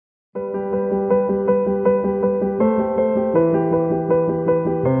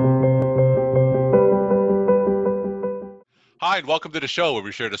and welcome to the show where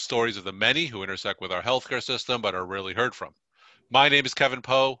we share the stories of the many who intersect with our healthcare system but are rarely heard from. My name is Kevin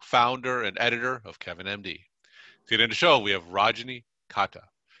Poe, founder and editor of Kevin MD. Today in the show, we have Rajani Kata.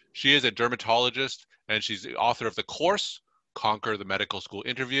 She is a dermatologist and she's the author of the course, Conquer the Medical School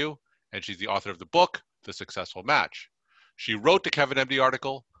Interview, and she's the author of the book, The Successful Match. She wrote the Kevin MD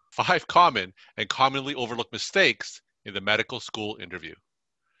article, 5 Common and Commonly Overlooked Mistakes in the Medical School Interview.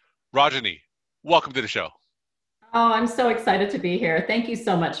 Rajani, welcome to the show. Oh, I'm so excited to be here. Thank you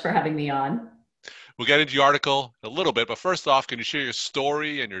so much for having me on. We'll get into your article in a little bit, but first off, can you share your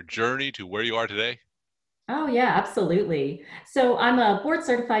story and your journey to where you are today? Oh, yeah, absolutely. So I'm a board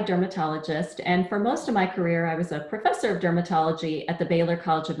certified dermatologist, and for most of my career, I was a professor of dermatology at the Baylor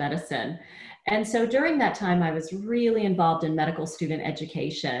College of Medicine. And so during that time, I was really involved in medical student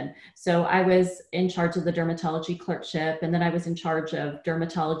education. So I was in charge of the dermatology clerkship, and then I was in charge of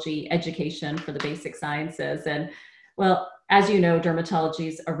dermatology education for the basic sciences. And well, as you know, dermatology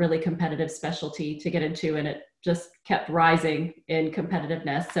is a really competitive specialty to get into, and it just kept rising in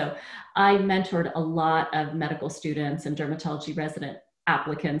competitiveness. So I mentored a lot of medical students and dermatology resident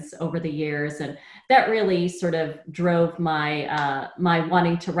applicants over the years, and that really sort of drove my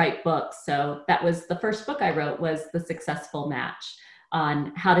wanting to write books. So that was the first book I wrote, was The Successful Match,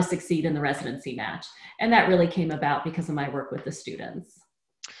 on how to succeed in the residency match, and that really came about because of my work with the students.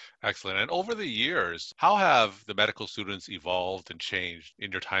 Excellent. And over the years, how have the medical students evolved and changed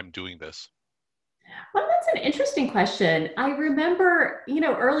in your time doing this? Well, that's an interesting question. I remember,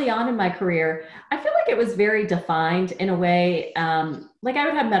 early on in my career, I feel like it was very defined in a way. Like I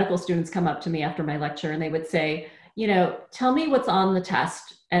would have medical students come up to me after my lecture and they would say, tell me what's on the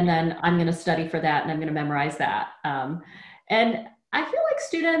test, and then I'm going to study for that and I'm going to memorize that. And I feel like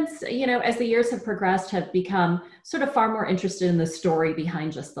students, as the years have progressed, have become sort of far more interested in the story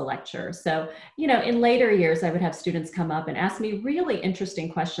behind just the lecture. So in later years, I would have students come up and ask me really interesting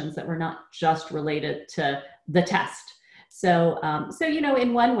questions that were not just related to the test. So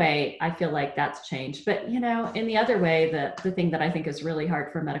in one way, I feel like that's changed. But, in the other way, the thing that I think is really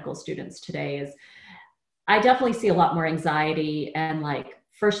hard for medical students today is I definitely see a lot more anxiety, and like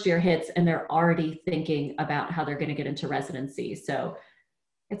first year hits and they're already thinking about how they're going to get into residency. So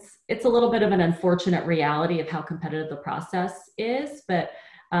it's a little bit of an unfortunate reality of how competitive the process is, but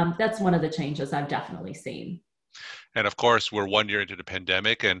that's one of the changes I've definitely seen. And of course, we're 1 year into the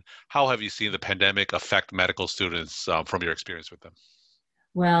pandemic. And how have you seen the pandemic affect medical students from your experience with them?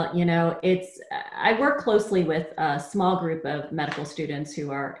 Well, I work closely with a small group of medical students who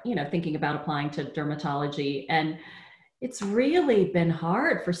are, thinking about applying to dermatology. And it's really been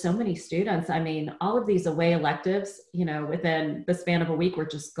hard for so many students. I mean, all of these away electives, within the span of a week were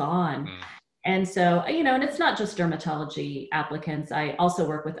just gone. Mm. And so, and it's not just dermatology applicants. I also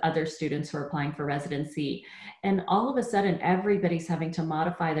work with other students who are applying for residency. And all of a sudden, everybody's having to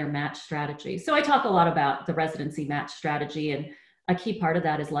modify their match strategy. So I talk a lot about the residency match strategy, and a key part of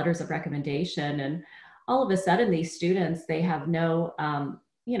that is letters of recommendation. And all of a sudden, these students, they have no,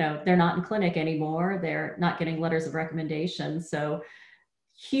 they're not in clinic anymore. They're not getting letters of recommendation. So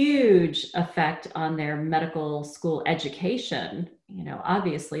huge effect on their medical school education.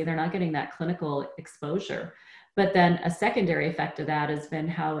 Obviously they're not getting that clinical exposure. But then a secondary effect of that has been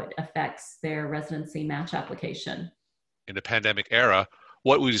how it affects their residency match application. In the pandemic era,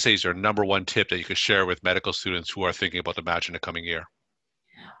 what would you say is your number one tip that you could share with medical students who are thinking about the match in the coming year?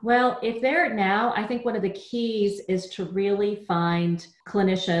 Well, if they're now, I think one of the keys is to really find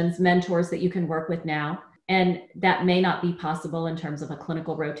clinicians, mentors that you can work with now. And that may not be possible in terms of a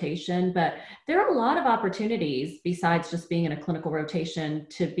clinical rotation, but there are a lot of opportunities besides just being in a clinical rotation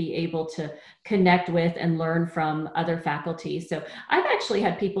to be able to connect with and learn from other faculty. So I've actually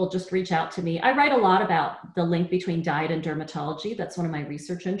had people just reach out to me. I write a lot about the link between diet and dermatology. That's one of my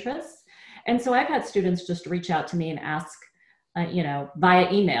research interests. And so I've had students just reach out to me and ask, via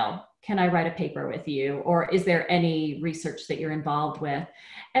email, can I write a paper with you? Or is there any research that you're involved with?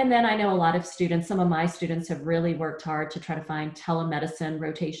 And then I know a lot of students, some of my students have really worked hard to try to find telemedicine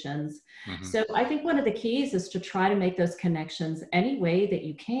rotations. Hmm. So I think one of the keys is to try to make those connections any way that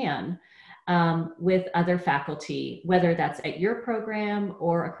you can, with other faculty, whether that's at your program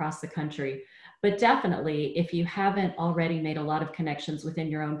or across the country. But definitely, if you haven't already made a lot of connections within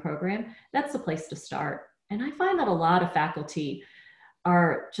your own program, that's the place to start. And I find that a lot of faculty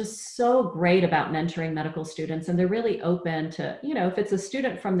are just so great about mentoring medical students, and they're really open to, if it's a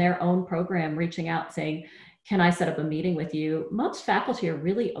student from their own program reaching out saying, can I set up a meeting with you? Most faculty are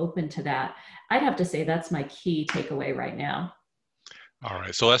really open to that. I'd have to say that's my key takeaway right now. All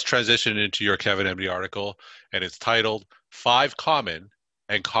right, so let's transition into your Kevin MD article, and it's titled 5 Common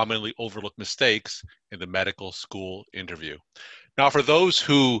and commonly overlooked mistakes in the medical school interview. Now, for those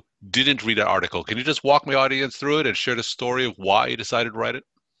who didn't read that article, can you just walk my audience through it and share the story of why you decided to write it?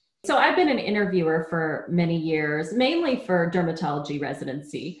 So I've been an interviewer for many years, mainly for dermatology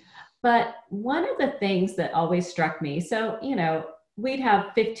residency. But one of the things that always struck me, so, we'd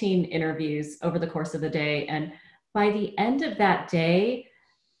have 15 interviews over the course of the day. And by the end of that day,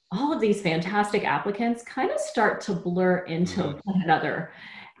 all of these fantastic applicants kind of start to blur into Mm-hmm. one another.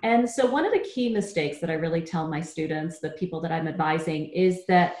 And so one of the key mistakes that I really tell my students, the people that I'm advising, is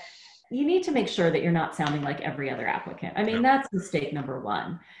that you need to make sure that you're not sounding like every other applicant. I mean, Yeah. that's mistake number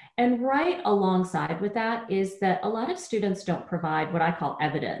one. And right alongside with that is that a lot of students don't provide what I call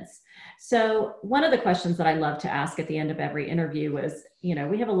evidence. So one of the questions that I love to ask at the end of every interview is,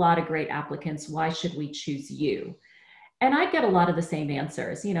 we have a lot of great applicants. Why should we choose you? And I get a lot of the same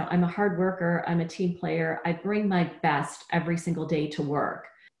answers. I'm a hard worker, I'm a team player, I bring my best every single day to work.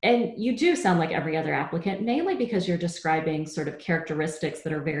 And you do sound like every other applicant, mainly because you're describing sort of characteristics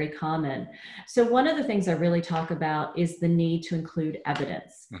that are very common. So, one of the things I really talk about is the need to include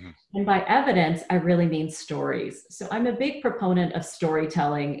evidence. Mm-hmm. And by evidence, I really mean stories. So, I'm a big proponent of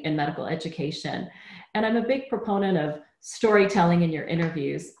storytelling in medical education, and I'm a big proponent of storytelling in your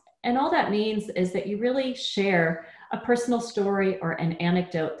interviews. And all that means is that you really share a personal story or an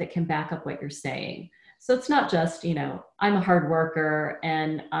anecdote that can back up what you're saying. So it's not just, I'm a hard worker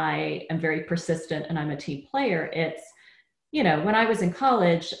and I am very persistent and I'm a team player. It's, when I was in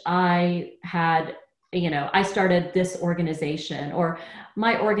college, I had, I started this organization, or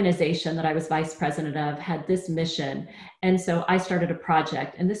my organization that I was vice president of had this mission. And so I started a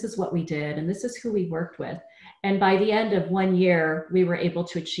project, and this is what we did, and this is who we worked with. And by the end of 1 year, we were able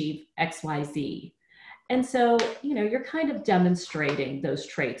to achieve XYZ. And so, you're kind of demonstrating those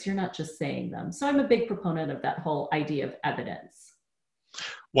traits. You're not just saying them. So I'm a big proponent of that whole idea of evidence.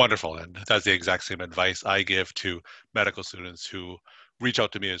 Wonderful. And that's the exact same advice I give to medical students who reach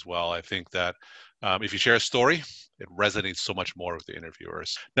out to me as well. I think that if you share a story, it resonates so much more with the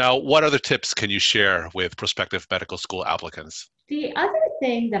interviewers. Now, what other tips can you share with prospective medical school applicants? The other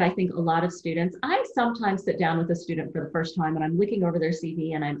thing that I think a lot of students, I sometimes sit down with a student for the first time and I'm looking over their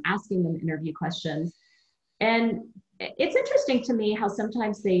CV and I'm asking them interview questions. And it's interesting to me how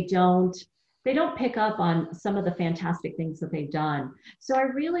sometimes they don't pick up on some of the fantastic things that they've done. So I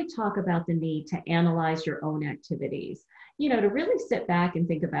really talk about the need to analyze your own activities, to really sit back and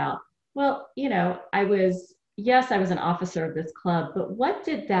think about, well, I was an officer of this club, but what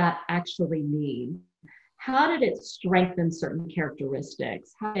did that actually mean? How did it strengthen certain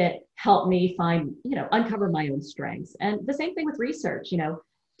characteristics? How did it help me find, uncover my own strengths? And the same thing with research,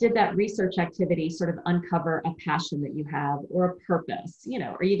 did that research activity sort of uncover a passion that you have or a purpose?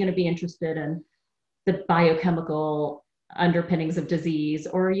 Are you going to be interested in the biochemical underpinnings of disease,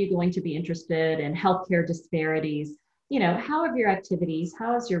 or are you going to be interested in healthcare disparities? How have your activities,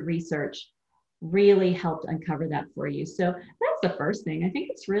 how has your research really helped uncover that for you? So that's the first thing. I think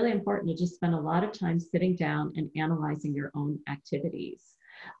it's really important to just spend a lot of time sitting down and analyzing your own activities.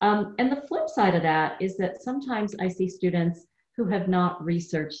 And the flip side of that is that sometimes I see students who have not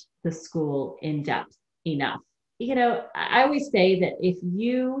researched the school in depth enough. I always say that if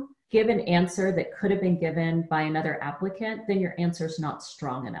you give an answer that could have been given by another applicant, then your answer is not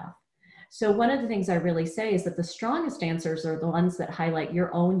strong enough. So one of the things I really say is that the strongest answers are the ones that highlight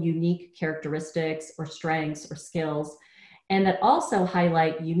your own unique characteristics or strengths or skills, and that also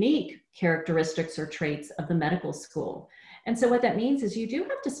highlight unique characteristics or traits of the medical school. And so what that means is you do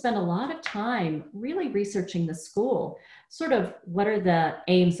have to spend a lot of time really researching the school. Sort of what are the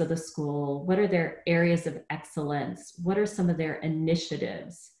aims of the school? What are their areas of excellence? What are some of their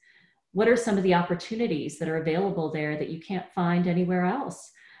initiatives? What are some of the opportunities that are available there that you can't find anywhere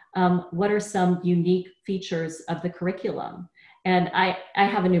else? What are some unique features of the curriculum? And I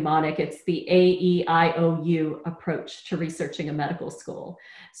have a mnemonic. It's the AEIOU approach to researching a medical school.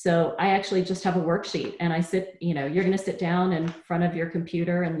 So I actually just have a worksheet and I sit, you're going to sit down in front of your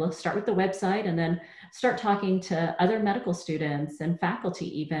computer and we'll start with the website and then start talking to other medical students and faculty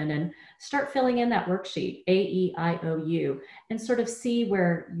even, and start filling in that worksheet, AEIOU, and sort of see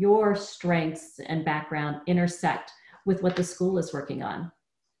where your strengths and background intersect with what the school is working on.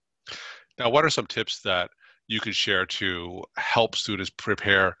 Now, what are some tips that you could share to help students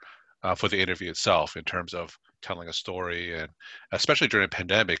prepare for the interview itself in terms of telling a story? And especially during a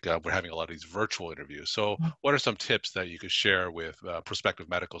pandemic, we're having a lot of these virtual interviews. So what are some tips that you could share with prospective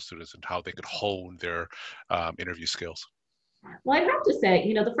medical students and how they could hone their interview skills? Well, I'd have to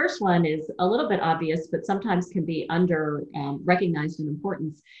say, the first one is a little bit obvious, but sometimes can be under recognized in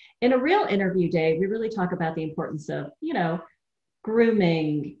importance. In a real interview day, we really talk about the importance of,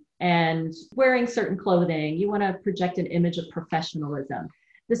 grooming and wearing certain clothing. You want to project an image of professionalism.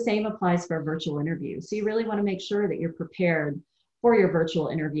 The same applies for a virtual interview. So you really want to make sure that you're prepared for your virtual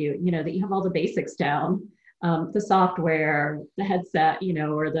interview, that you have all the basics down. The software, the headset,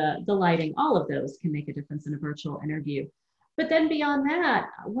 or the lighting, all of those can make a difference in a virtual interview. But then beyond that,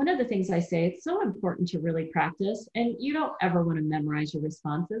 one of the things I say, it's so important to really practice, and you don't ever want to memorize your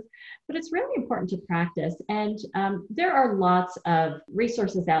responses, but it's really important to practice. And there are lots of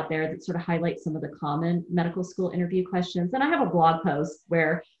resources out there that sort of highlight some of the common medical school interview questions. And I have a blog post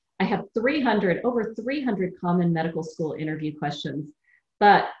where I have over 300 common medical school interview questions.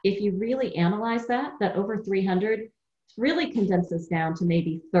 But if you really analyze that over 300 really condenses down to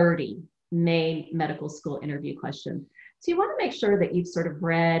maybe 30 main medical school interview questions. So you want to make sure that you've sort of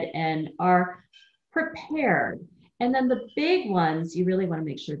read and are prepared. And then the big ones, you really want to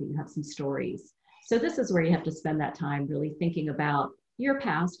make sure that you have some stories. So this is where you have to spend that time really thinking about your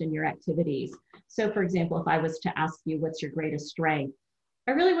past and your activities. So for example, if I was to ask you, what's your greatest strength?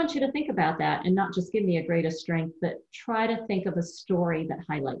 I really want you to think about that and not just give me a greatest strength, but try to think of a story that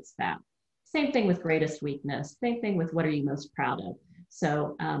highlights that. Same thing with greatest weakness. Same thing with what are you most proud of?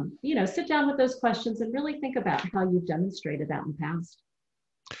 So, sit down with those questions and really think about how you've demonstrated that in the past.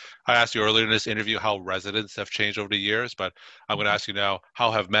 I asked you earlier in this interview how residents have changed over the years, but I'm going to ask you now,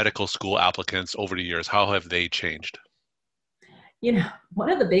 how have medical school applicants over the years, how have they changed? One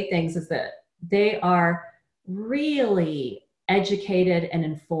of the big things is that they are really educated and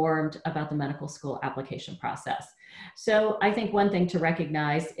informed about the medical school application process. So I think one thing to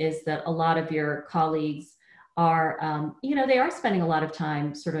recognize is that a lot of your colleagues are, they are spending a lot of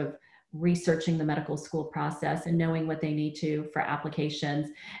time sort of researching the medical school process and knowing what they need to for applications.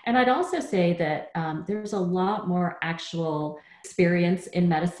 And I'd also say that there's a lot more actual experience in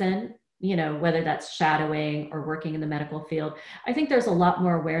medicine, whether that's shadowing or working in the medical field. I think there's a lot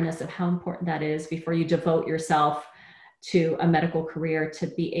more awareness of how important that is before you devote yourself to a medical career, to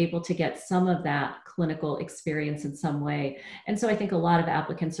be able to get some of that clinical experience in some way. And so I think a lot of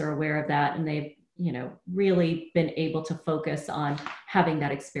applicants are aware of that, and they've really been able to focus on having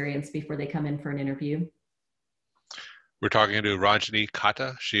that experience before they come in for an interview. We're talking to Rajani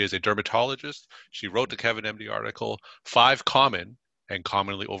Kata. She is a dermatologist. She wrote the Kevin MD article, 5 Common and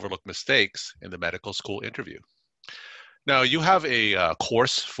Commonly Overlooked Mistakes in the Medical School Interview. Now, you have a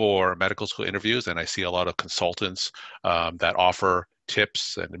course for medical school interviews, and I see a lot of consultants that offer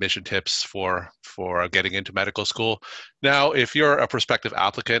tips and admission tips for getting into medical school. Now, if you're a prospective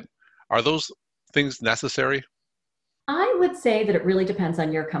applicant, are those things necessary? I would say that it really depends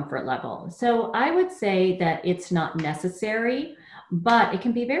on your comfort level. So I would say that it's not necessary, but it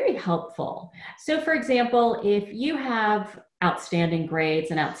can be very helpful. So for example, if you have outstanding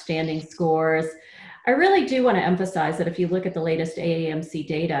grades and outstanding scores, I really do want to emphasize that if you look at the latest AAMC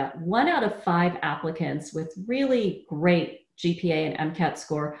data, 1 out of 5 applicants with really great GPA and MCAT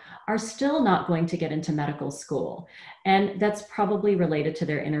score are still not going to get into medical school. And that's probably related to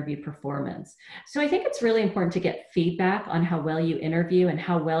their interview performance. So I think it's really important to get feedback on how well you interview and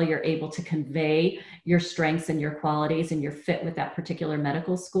how well you're able to convey your strengths and your qualities and your fit with that particular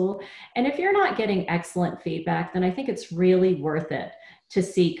medical school. And if you're not getting excellent feedback, then I think it's really worth it to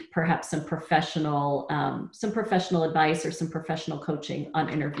seek perhaps some professional advice or some professional coaching on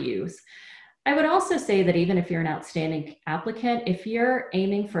interviews. I would also say that even if you're an outstanding applicant, if you're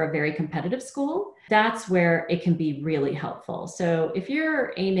aiming for a very competitive school, that's where it can be really helpful. So if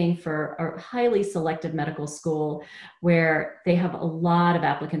you're aiming for a highly selective medical school where they have a lot of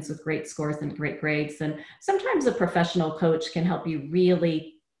applicants with great scores and great grades, then sometimes a professional coach can help you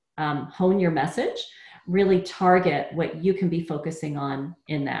really hone your message, really target what you can be focusing on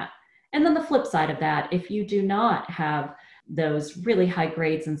in that. And then the flip side of that, if you do not have those really high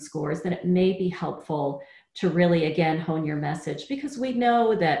grades and scores, then it may be helpful to really, again, hone your message, because we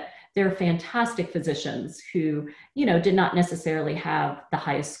know that there are fantastic physicians who, did not necessarily have the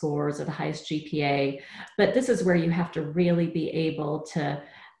highest scores or the highest GPA, but this is where you have to really be able to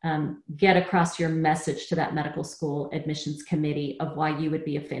get across your message to that medical school admissions committee of why you would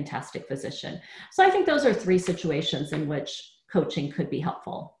be a fantastic physician. So I think those are 3 situations in which coaching could be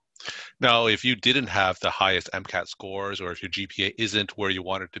helpful. Now, if you didn't have the highest MCAT scores, or if your GPA isn't where you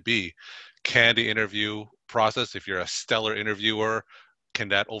want it to be, can the interview process, if you're a stellar interviewer, can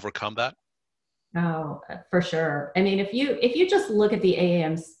that overcome that? Oh, for sure. I mean, if you just look at the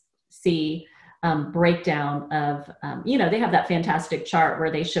AAMC breakdown of, they have that fantastic chart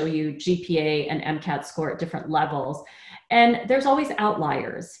where they show you GPA and MCAT score at different levels, and there's always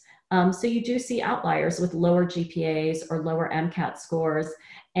outliers. So you do see outliers with lower GPAs or lower MCAT scores.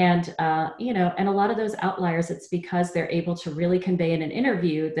 And, and a lot of those outliers, it's because they're able to really convey in an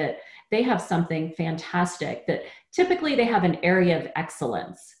interview that they have something fantastic, that typically they have an area of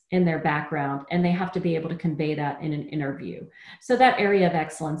excellence in their background, and they have to be able to convey that in an interview. So that area of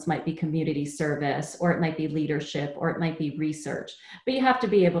excellence might be community service, or it might be leadership, or it might be research, but you have to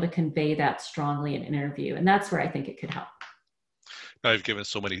be able to convey that strongly in an interview. And that's where I think it could help. Now, you've given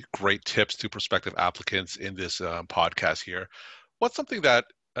so many great tips to prospective applicants in this podcast here. What's something that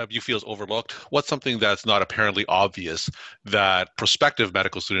you feel is overlooked? What's something that's not apparently obvious that prospective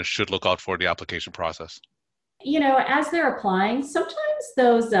medical students should look out for in the application process? As they're applying, sometimes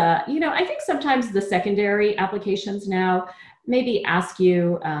those, I think sometimes the secondary applications now maybe ask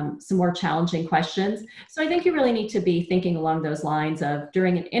you some more challenging questions. So I think you really need to be thinking along those lines of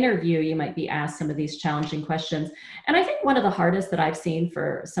during an interview, you might be asked some of these challenging questions. And I think one of the hardest that I've seen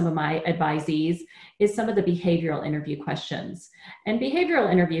for some of my advisees is some of the behavioral interview questions. And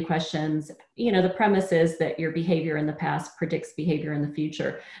behavioral interview questions, the premise is that your behavior in the past predicts behavior in the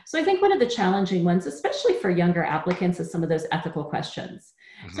future. So I think one of the challenging ones, especially for younger applicants, is some of those ethical questions.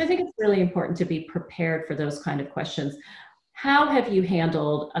 Mm-hmm. So I think it's really important to be prepared for those kind of questions. How have you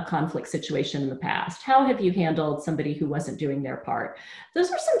handled a conflict situation in the past? How have you handled somebody who wasn't doing their part? Those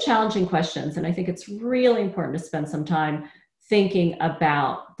are some challenging questions. And I think it's really important to spend some time thinking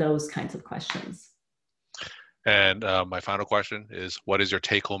about those kinds of questions. And my final question is, what is your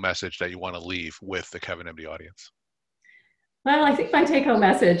take-home message that you want to leave with the Kevin MD audience? Well, I think my take-home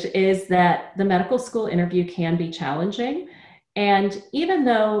message is that the medical school interview can be challenging. And even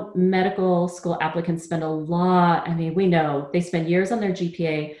though medical school applicants spend a lot, we know they spend years on their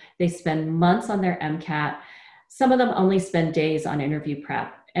GPA, they spend months on their MCAT, some of them only spend days on interview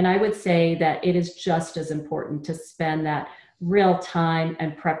prep. And I would say that it is just as important to spend that real time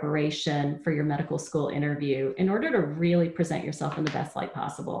and preparation for your medical school interview in order to really present yourself in the best light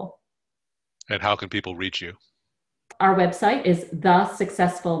possible. And how can people reach you? Our website is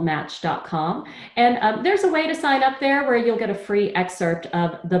thesuccessfulmatch.com. And there's a way to sign up there where you'll get a free excerpt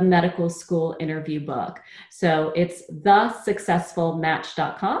of the medical school interview book. So it's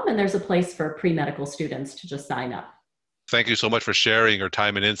thesuccessfulmatch.com, and there's a place for pre-medical students to just sign up. Thank you so much for sharing your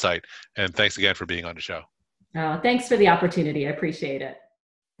time and insight. And thanks again for being on the show. Thanks for the opportunity. I appreciate it.